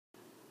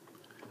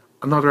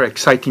Another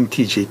exciting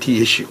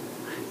TJT issue.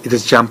 It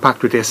is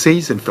jam-packed with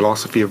essays in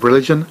philosophy of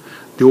religion.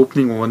 The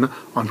opening one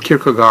on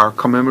Kierkegaard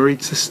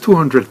commemorates his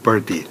 200th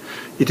birthday.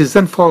 It is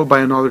then followed by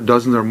another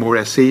dozen or more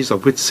essays,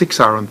 of which 6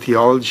 are on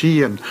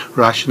theology and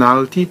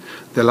rationality.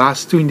 The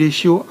last 2 in the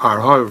issue are,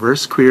 however,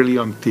 squarely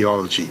on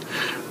theology.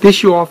 The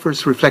issue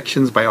offers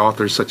reflections by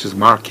authors such as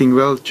Mark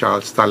Kingwell,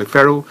 Charles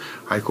Taliaferro,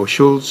 Heiko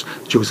Schulz,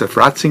 Joseph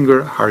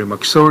Ratzinger, Harry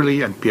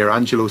McSorley, and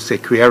Pierangelo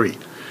Sequieri.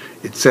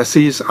 Its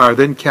essays are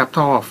then capped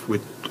off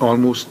with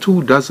almost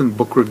 24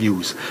 book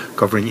reviews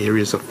covering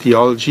areas of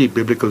theology,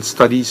 biblical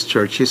studies,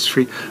 church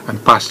history,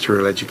 and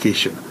pastoral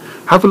education.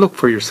 Have a look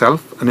for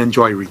yourself and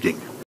enjoy reading.